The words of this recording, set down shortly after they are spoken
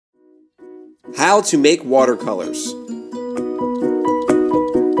How to make watercolors.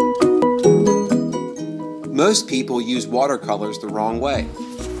 Most people use watercolors the wrong way.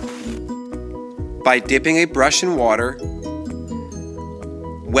 By dipping a brush in water,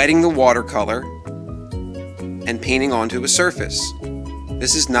 wetting the watercolor, and painting onto a surface.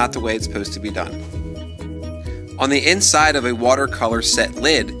 This is not the way it's supposed to be done. On the inside of a watercolor set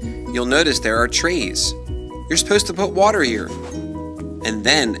lid, you'll notice there are trays. You're supposed to put water here and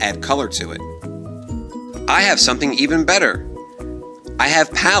then add color to it. I have something even better. I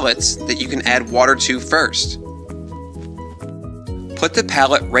have palettes that you can add water to first. Put the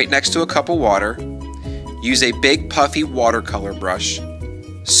palette right next to a cup of water. Use a big puffy watercolor brush.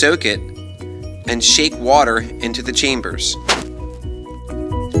 Soak it and shake water into the chambers.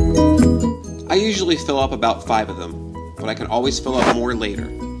 I usually fill up about 5 of them, but I can always fill up more later.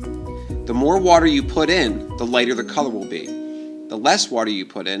 The more water you put in, the lighter the color will be. The less water you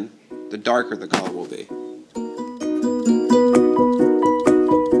put in, the darker the color will be.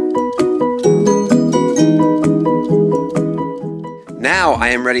 Now I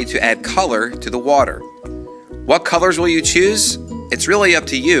am ready to add color to the water. What colors will you choose? It's really up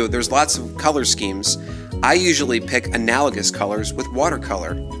to you. There's lots of color schemes. I usually pick analogous colors with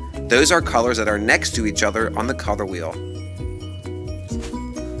watercolor. Those are colors that are next to each other on the color wheel.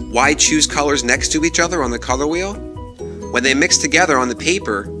 Why choose colors next to each other on the color wheel? When they mix together on the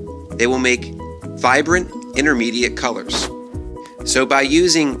paper, they will make vibrant intermediate colors. So by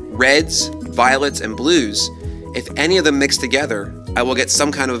using reds, violets, and blues, if any of them mix together, I will get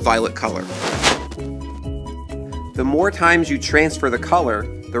some kind of violet color. The more times you transfer the color,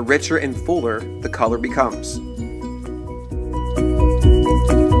 the richer and fuller the color becomes.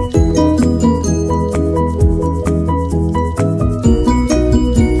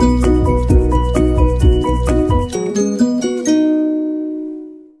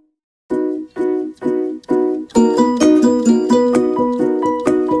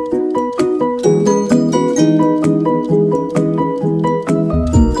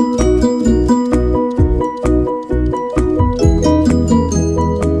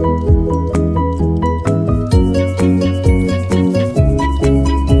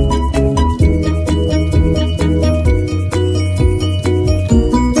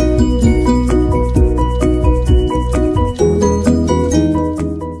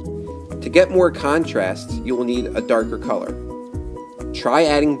 To get more contrast, you will need a darker color. Try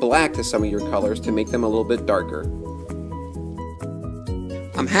adding black to some of your colors to make them a little bit darker.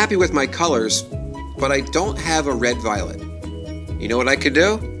 I'm happy with my colors, but I don't have a red-violet. You know what I could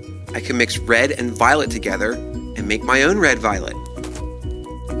do? I can mix red and violet together and make my own red-violet.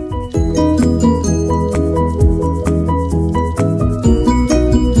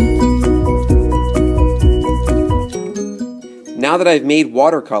 Now that I've made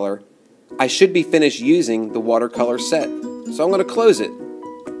watercolor, I should be finished using the watercolor set. So I'm going to close it,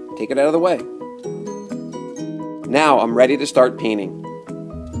 take it out of the way. Now I'm ready to start painting.